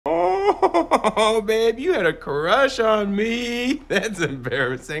Oh, babe, you had a crush on me. That's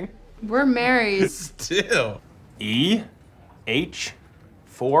embarrassing. We're married. Still. E, H,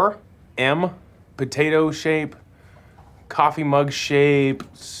 4, M, potato shape, coffee mug shape,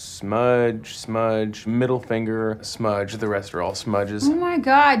 smudge, middle finger, smudge. The rest are all smudges. Oh my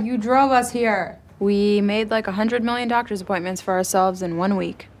God, you drove us here. We made like 100 million doctor's appointments for ourselves in 1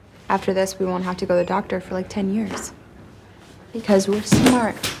 week. After this, we won't have to go to the doctor for like 10 years. Because we're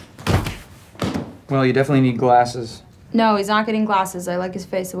smart. Well, you definitely need glasses. No, he's not getting glasses. I like his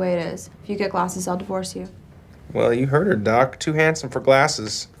face the way it is. If you get glasses, I'll divorce you. Well, you heard her, Doc. Too handsome for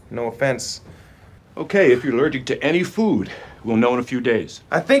glasses. No offense. Okay, if you're allergic to any food, we'll know in a few days.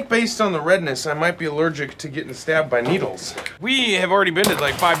 I think based on the redness, I might be allergic to getting stabbed by needles. We have already been to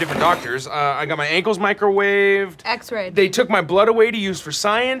like 5 different doctors. I got my ankles microwaved. X-rayed. They took my blood away to use for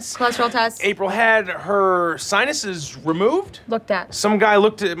science. Cholesterol test. April had her sinuses removed. Looked at. Some guy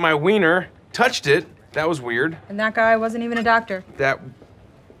looked at my wiener, touched it. That was weird. And that guy wasn't even a doctor.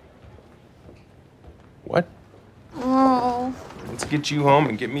 What? Oh. Let's get you home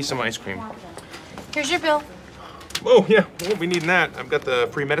and get me some ice cream. Here's your bill. Oh, yeah, we won't be needing that. I've got the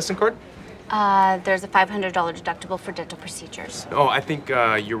free medicine card. There's a $500 deductible for dental procedures. Oh, I think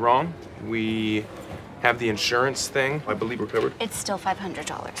you're wrong. We have the insurance thing. I believe we're covered. It's still $500.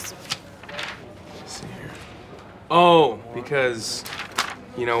 Let's see here. Oh, because,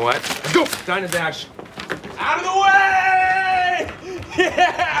 you know what? Let's go! Dine and dash. Out of the way!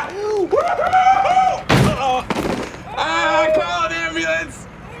 Yeah! Woo-hoo! Call an ambulance!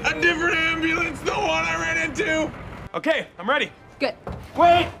 A different ambulance, the one I ran into! Okay, I'm ready. Good.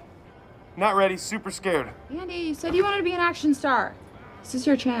 Wait! Not ready, super scared. Andy, you said you wanted to be an action star. This is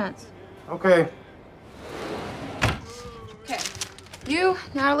your chance. Okay. Okay. You,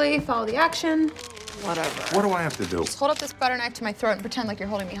 Natalie, follow the action. Whatever. What do I have to do? Just hold up this butter knife to my throat and pretend like you're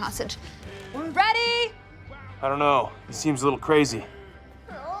holding me hostage. Ready? I don't know. He seems a little crazy.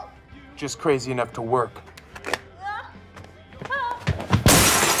 Just crazy enough to work.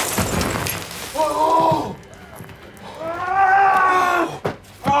 Whoa!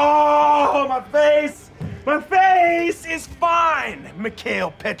 Oh, my face! My face is fine,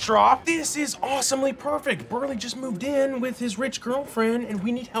 Mikhail Petrov. This is awesomely perfect. Burley just moved in with his rich girlfriend, and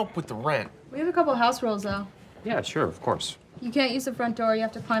we need help with the rent. We have a couple house rules, though. Yeah, sure, of course. You can't use the front door. You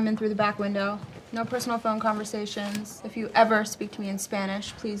have to climb in through the back window. No personal phone conversations. If you ever speak to me in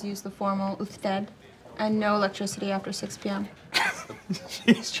Spanish, please use the formal usted. And no electricity after 6 p.m.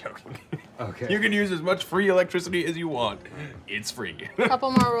 She's joking. Okay. You can use as much free electricity as you want. It's free.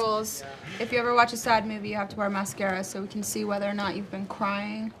 Couple more rules. If you ever watch a sad movie, you have to wear mascara so we can see whether or not you've been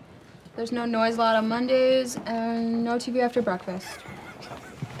crying. There's no noise allowed on Mondays, and no TV after breakfast.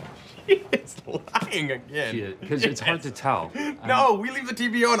 It's lying again. Because it's hard to tell. No, we leave the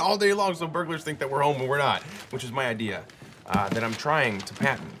TV on all day long so burglars think that we're home when we're not, which is my idea that I'm trying to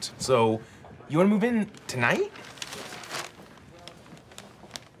patent. So, you want to move in tonight?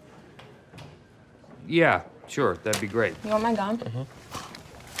 Yeah, sure, that'd be great. You want my gum?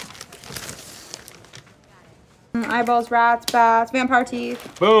 Eyeballs, rats, bats, vampire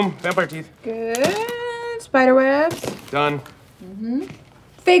teeth. Boom, vampire teeth. Good. Spider webs. Done.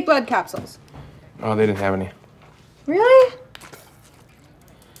 Fake blood capsules. Oh, they didn't have any. Really?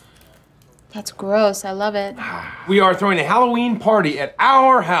 That's gross. I love it. We are throwing a Halloween party at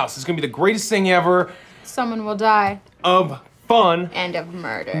our house. It's gonna be the greatest thing ever. Someone will die. Of fun. And of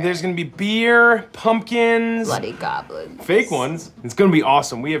murder. There's gonna be beer, pumpkins. Bloody goblins. Fake ones. It's gonna be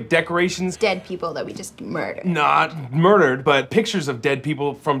awesome. We have decorations. Dead people that we just murdered. Not murdered, but pictures of dead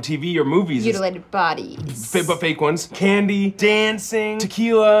people from TV or movies. Mutilated bodies. But fake ones. Candy, dancing,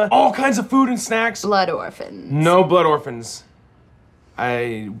 tequila, all kinds of food and snacks. Blood orphans. No blood orphans.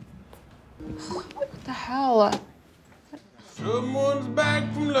 What the hell? Someone's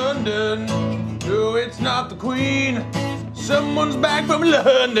back from London. No, it's not the Queen. Someone's back from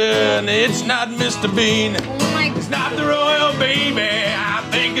London. It's not Mr. Bean. Oh my God. It's not the royal baby. I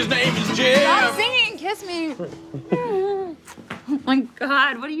think his name is Jim. Stop singing and kiss me. Oh my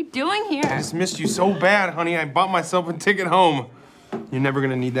God, what are you doing here? I just missed you so bad, honey. I bought myself a ticket home. You're never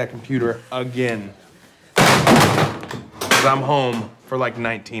gonna need that computer again. 'Cause I'm home for like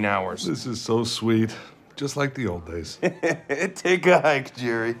 19 hours. This is so sweet. Just like the old days. Take a hike,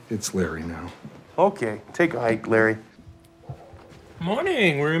 Jerry. It's Larry now. Okay, take a hike, Larry.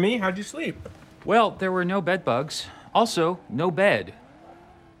 Morning, Roomy. How'd you sleep? Well, there were no bed bugs. Also, no bed.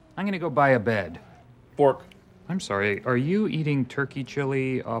 I'm gonna go buy a bed. Fork. I'm sorry, are you eating turkey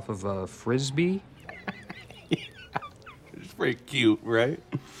chili off of a Frisbee? It's pretty cute, right?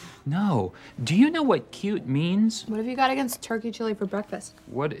 No. Do you know what cute means? What have you got against turkey chili for breakfast?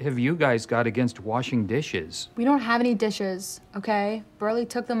 What have you guys got against washing dishes? We don't have any dishes, okay? Burley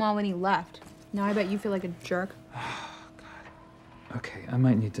took them all when he left. Now I bet you feel like a jerk. Okay, I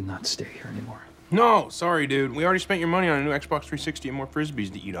might need to not stay here anymore. No, sorry, dude. We already spent your money on a new Xbox 360 and more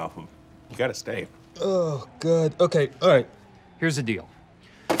Frisbees to eat off of. You gotta stay. Oh, God. Okay, all right. Here's the deal.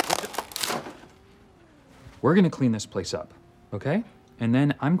 We're gonna clean this place up, okay? And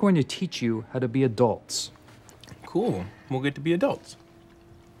then I'm going to teach you how to be adults. Cool. We'll get to be adults.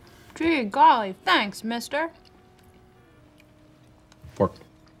 Gee, golly, thanks, mister. Fork.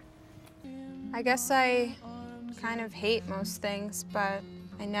 I guess I kind of hate most things, but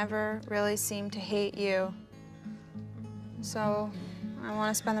I never really seem to hate you. So I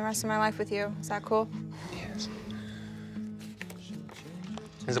want to spend the rest of my life with you. Is that cool? Yes.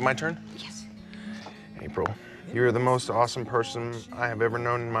 Is it my turn? Yes. April, you're the most awesome person I have ever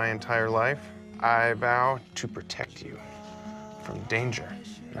known in my entire life. I vow to protect you from danger.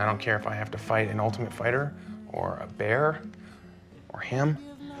 And I don't care if I have to fight an Ultimate Fighter or a bear or him,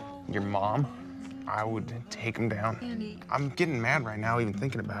 your mom. I would take him down. Andy. I'm getting mad right now even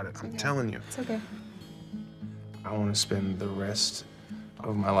thinking about it. I'm telling you. It's okay. I want to spend the rest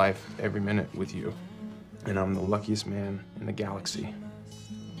of my life every minute with you. And I'm the luckiest man in the galaxy.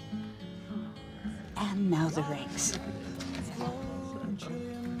 And now the rings.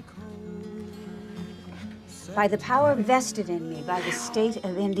 By the power vested in me by the state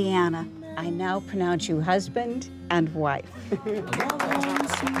of Indiana, I now pronounce you husband and wife.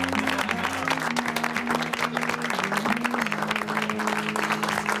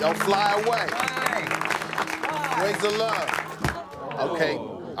 Don't fly away. Where's the love? Okay,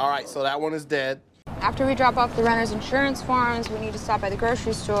 all right, so that one is dead. After we drop off the renter's insurance forms, we need to stop by the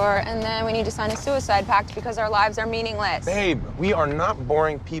grocery store, and then we need to sign a suicide pact because our lives are meaningless. Babe, we are not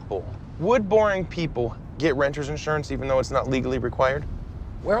boring people. Would boring people get renter's insurance even though it's not legally required?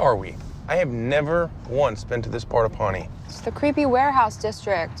 Where are we? I have never once been to this part of Pawnee. It's the creepy warehouse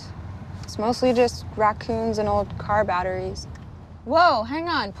district. It's mostly just raccoons and old car batteries. Whoa, hang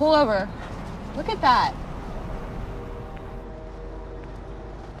on, pull over. Look at that.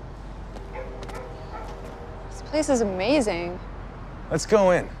 This place is amazing. Let's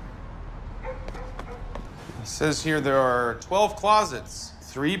go in. It says here there are 12 closets,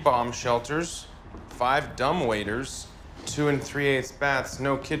 3 bomb shelters, 5 dumbwaiters, 2 3/8 baths,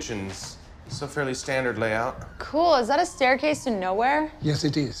 no kitchens. So fairly standard layout. Cool, is that a staircase to nowhere? Yes,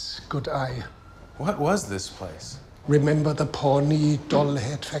 it is. Good eye. What was this place? Remember the Pawnee doll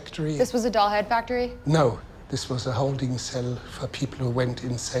head factory? This was a doll head factory? No, this was a holding cell for people who went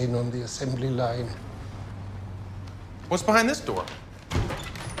insane on the assembly line. What's behind this door?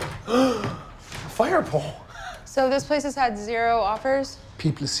 A fire pole. So this place has had 0 offers?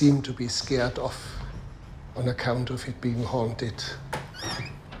 People seem to be scared off on account of it being haunted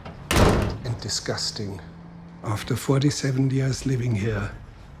and disgusting. After 47 years living here,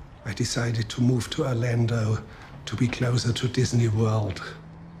 I decided to move to Orlando to be closer to Disney World.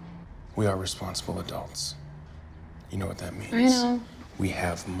 We are responsible adults. You know what that means? I know. We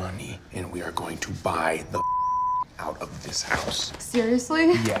have money, and we are going to buy the out of this house.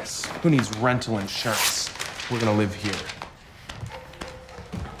 Seriously? Yes. Who needs rental insurance? We're gonna live here.